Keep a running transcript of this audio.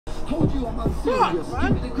Bro,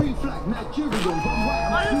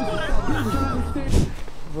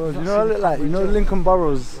 you know what I look like? You know Lincoln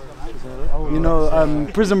Burrows? You know,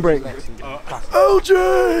 Prison Break.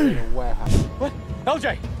 LJ! What?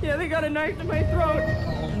 LJ! Yeah, they got a knife in my throat.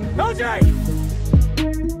 LJ!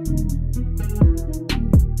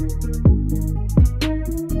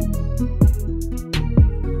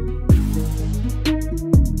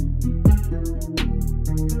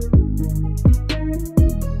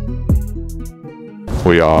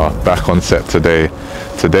 We are back on set today.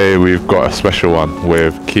 Today we've got a special one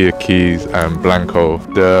with Keeya Keys and Blanco.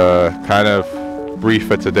 The kind of brief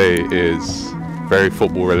for today is very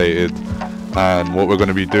football related, and what we're going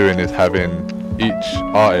to be doing is having each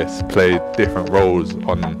artist play different roles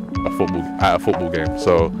on a football game.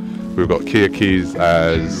 So we've got Keeya Keys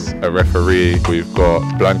as a referee, we've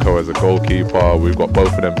got Blanco as a goalkeeper, we've got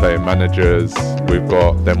both of them playing managers, we've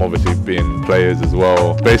got them obviously being players as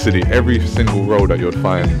well. Basically every single role that you'd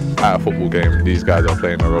find at a football game, these guys are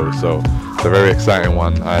playing a role. So it's a very exciting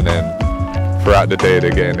one, and then throughout the day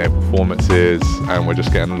they're getting their performances, and we're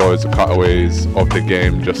just getting loads of cutaways of the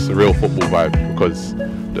game, just a real football vibe, because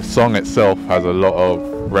the song itself has a lot of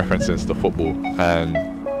references to football, and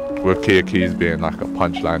with Keeya Keys being like a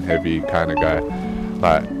punchline heavy kind of guy,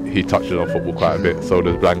 like he touches on football quite a bit, so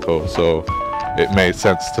does Blanco, so it made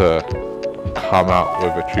sense to come out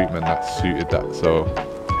with a treatment that suited that. So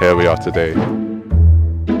here we are today.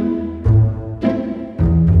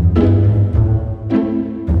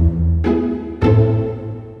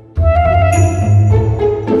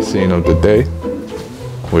 Scene of the day,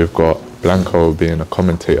 we've got Blanco being a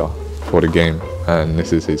commentator for the game, and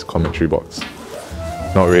this is his commentary box.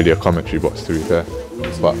 Not really a commentary box to be fair,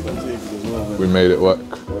 but we made it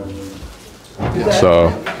work.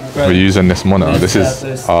 So we're using this monitor. This is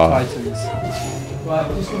our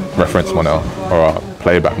reference monitor, or our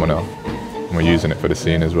playback monitor, and we're using it for the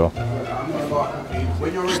scene as well,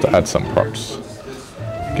 just to add some props,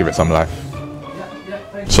 give it some life.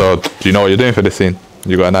 So do you know what you're doing for this scene?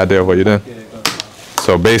 You got an idea of what you're doing?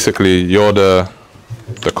 So basically you're the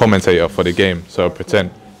commentator for the game. So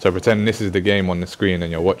pretend this is the game on the screen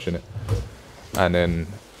and you're watching it, and then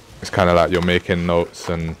it's kind of like you're making notes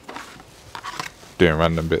and doing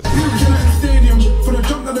random bits.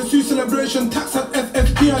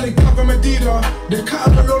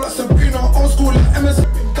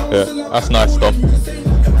 Yeah, that's nice stuff.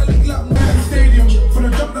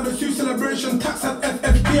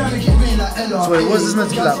 So wait, what's this meant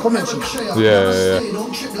to be like? Commentary? Yeah.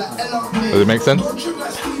 Does it make sense?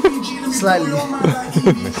 Slightly.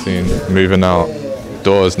 This scene, moving out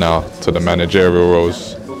doors now to the managerial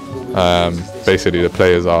roles. Basically the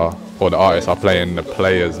players are, or the artists are playing the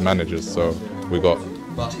players' managers. So we got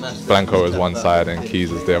Blanco as one side and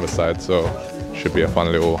Keys as the other side. So should be a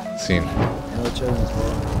fun little scene.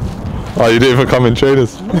 Oh, you didn't even come in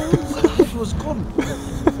trainers? No, it was gone.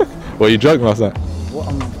 Well, you drugged last night? What,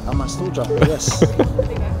 am I still drugged? Yes. It's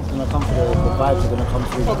gonna come for the vibes are gonna come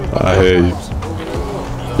through. I hear you.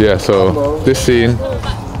 Yeah, so this scene,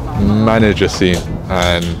 manager scene,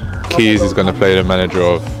 and Keys is gonna play the manager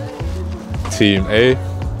of Team A,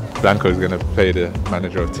 Blanco is gonna play the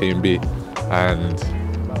manager of Team B, and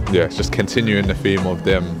yeah, it's just continuing the theme of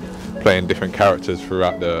them playing different characters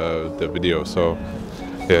throughout the video. So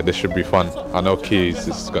yeah, this should be fun. I know Keys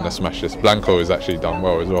is gonna smash this. Blanco has actually done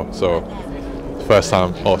well as well. So first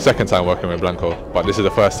time or second time working with Blanco, but this is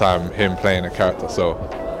the first time him playing a character. So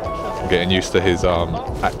I'm getting used to his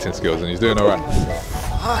acting skills, and he's doing alright.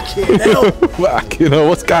 Fucking hell! You know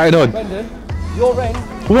what's going on? Brendan, your ring.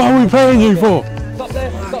 What are we paying you for? Stop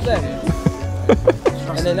there, stop there.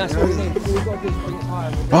 And then that's what we need. All we've got to do is bring it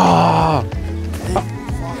higher. Ah!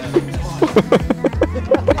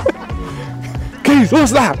 Keys,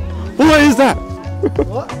 what's that? What is that?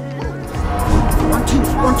 What? 1 2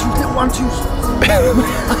 1 2 little 1 2s.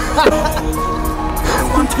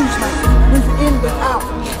 1 2s, mate. Move in, then out.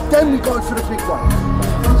 Then we go for the big one.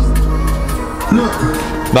 Look.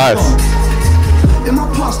 Nice. In my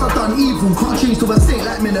past I've done evil, can't change to a saint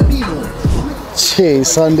like Minamino. Jeez,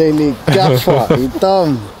 Sunday League gaffer, you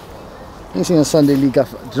dumb. You ain't seen a Sunday League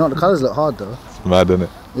gaffer. Do you know what, the colours look hard though? It's mad, isn't it?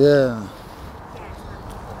 Yeah.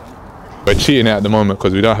 We're cheating it at the moment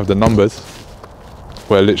because we don't have the numbers.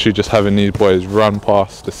 We're literally just having these boys run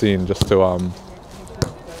past the scene just to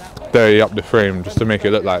dirty up the frame, just to make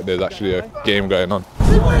it look like there's actually a game going on.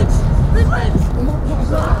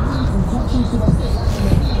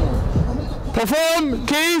 Perform,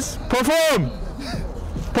 Keys! Perform!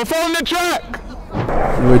 Perform the track!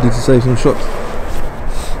 You ready to save some shots?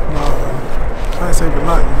 I ain't saving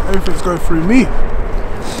nothing. Everything's going through me. You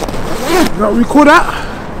know what we call that?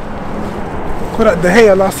 put out the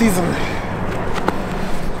hair last season.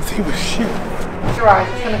 He was shit. Your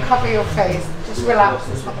eyes, it's going to cover your face. Just relax,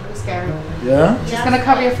 it's not going to be scary. Yeah? Just going to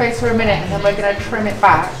cover your face for a minute and then we're going to trim it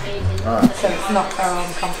back so it's not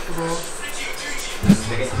uncomfortable.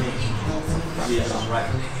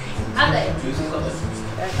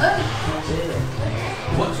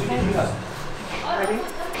 Ready?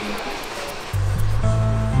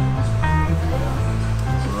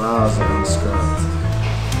 Lazarus skirt.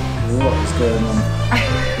 What is going on?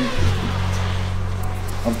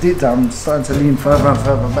 I'm starting to lean further and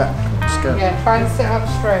further back. I'm scared. Yeah, try and sit up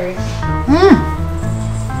straight.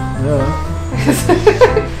 Yeah.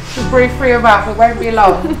 Just breathe through your mouth, it won't be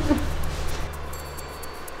long.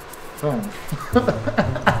 Fine.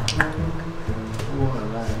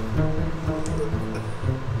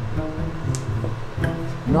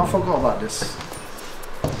 You know, I forgot about this.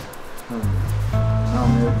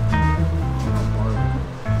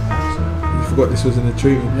 You forgot this was in the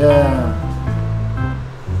treatment? Yeah.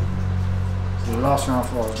 So the last thing I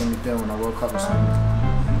thought I was going to be doing when I woke up this morning.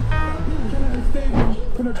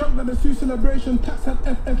 Gonna jump like the Sioux celebration, tax and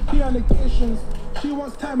FFP allegations. She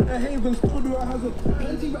wants time in the haven, still do her hazard.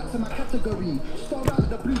 Plenty rats in my category. Start out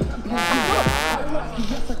the blue champion.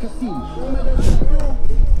 Yes, I can see.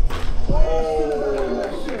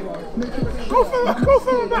 Go for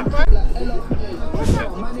it, man.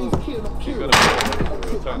 My name's Keeya, not Keeya.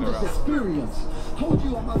 I'm just experience. Told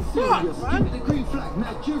you I'm unserious. Give me the green flag,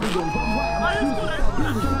 Nigerian.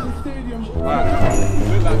 Stadium.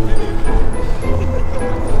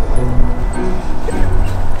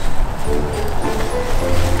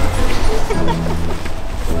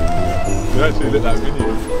 You actually lit that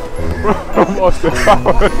video from Austin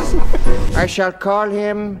Powers. I shall call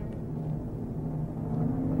him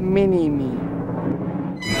Mini-Me.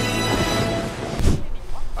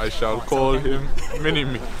 I shall call him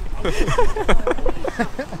Mini-Me.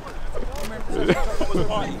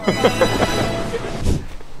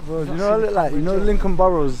 Bro, you know what I look like? You know Lincoln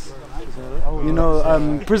Burrows? You know,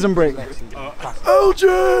 Prison Break.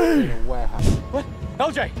 LJ! What?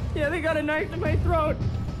 LJ! Yeah, they got a knife in my throat.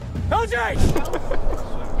 LJ!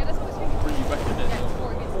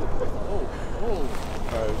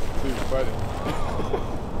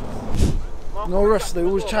 No refs, they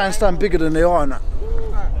always try and stand bigger than they are and that.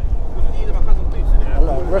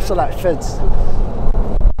 Refs are like feds.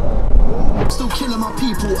 Still killing my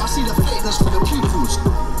people. I see the fakeness for the pupils.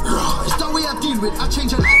 It's the way I deal with. I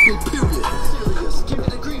change a life with period. Serious. Give me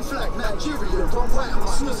the green flag, Nigeria. Don't write on my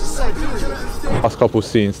snooze Siberia. Last couple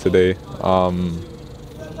scenes today.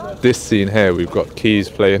 This scene here, we've got Keys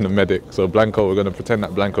playing the medic. So Blanco, we're going to pretend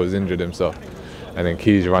that Blanco's injured himself. And then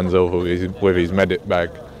Keys runs over with his medic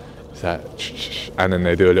bag. It's like, and then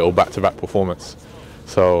they do a little back-to-back performance.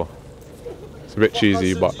 So it's a bit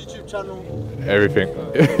cheesy, but everything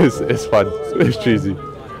is fun. It's cheesy.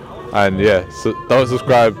 And yeah, so don't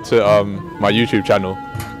subscribe to my YouTube channel.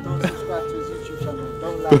 Don't subscribe to his YouTube channel.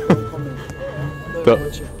 Don't like, don't comment. Don't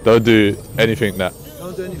watch it. Don't do anything that.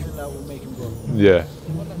 Don't do anything that will make him grow. Yeah,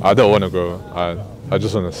 I don't want to grow. I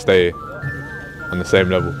just want to stay on the same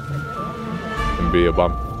level and be a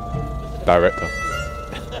bum director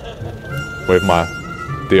with my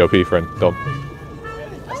DOP friend Dom.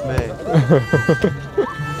 That's me.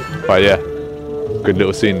 But yeah, good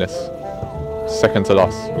little scene this. Second to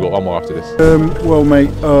last. We've got one more after this. Well, mate,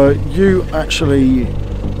 you actually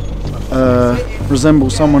resemble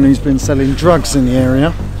someone who's been selling drugs in the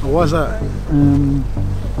area. Why is that?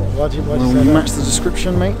 Why'd you Well, say you that? match the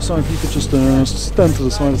description, mate. So if you could just stand to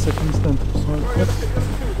the side a second, stand to the side. Yep.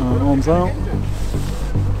 Arms out.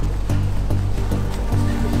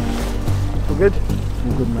 All good?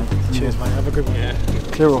 All good, mate. Cheers, mate. Have a good one. Yeah.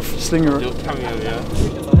 Clear off. Slinger it. Cameo, yeah.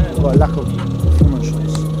 Got a lack of performance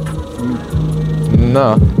shots.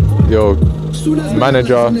 Nah, your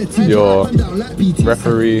manager, your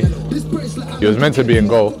referee, he was meant to be in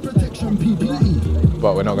goal,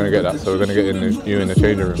 but we're not going to get that, so we're going to get you in the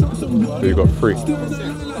changing room. So you got 3.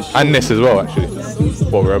 And this as well, actually,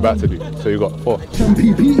 what we're about to do. So you got 4. I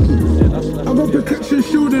got protection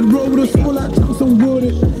shielded, bro, with a small like Johnson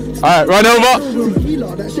wooded. Alright, run over!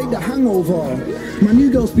 That shake the hangover. My new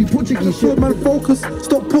girl speak Portuguese. Short man focus,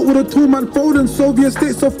 stop put with a 2-man folding. Soviet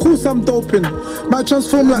states, of course I'm doping. Might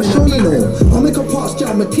transform like Shonen. I'll make a pass,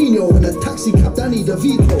 Giammattino in a taxi cab, Danny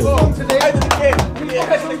DeVito. Come to the head of the game. Be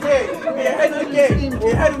ahead of the game. Be ahead of the game.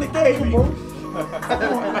 Be ahead of the game.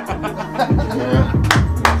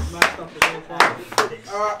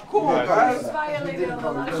 Come on, guys.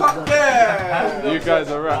 Cut there. You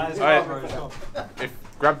guys are right. Alright,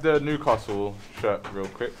 grab the Newcastle shirt real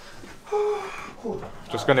quick.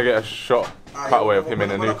 Just gonna get a shot cutaway of him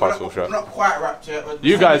in a Newcastle shirt. Not quite wrapped yet. But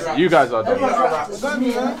You guys are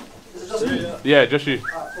done. Yeah, just you.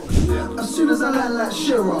 As soon as I land like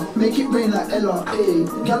Shearer, make it rain like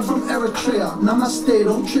LRA. Gal from Eritrea, namaste,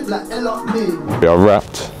 don't trip like LRA. We are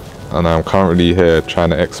wrapped, and I'm currently here trying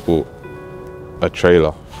to export a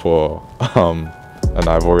trailer for an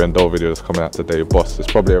Ivorian Doll video that's coming out today. Boss,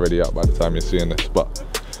 it's probably already out by the time you're seeing this, but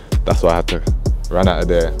that's why I had to run out of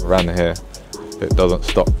there, ran here. It doesn't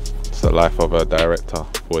stop. It's the life of a director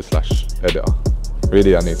 / editor.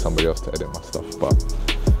 Really, I need somebody else to edit my stuff, but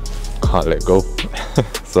can't let go.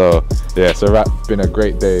 So yeah, so wrap. Been a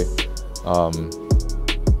great day.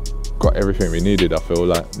 Got everything we needed. I feel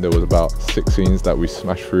like there was about 6 scenes that we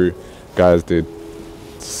smashed through. Guys did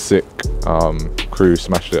sick. Crew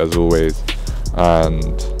smashed it as always,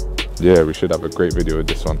 and yeah, we should have a great video with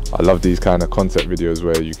this one. I love these kind of concept videos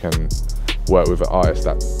where you can work with an artist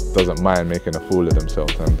that doesn't mind making a fool of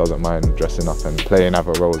themselves and doesn't mind dressing up and playing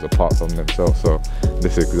other roles apart from themselves. So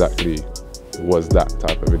this exactly was that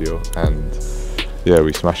type of video, and yeah,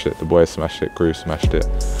 we smashed it. The boys smashed it, crew smashed it,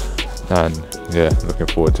 and yeah, looking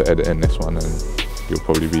forward to editing this one, and you'll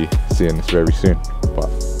probably be seeing this very soon. But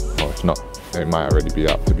well, if not, it might already be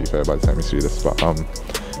out, to be fair, by the time you see this. But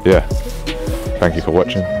yeah, thank you for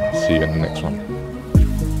watching. See you in the next one.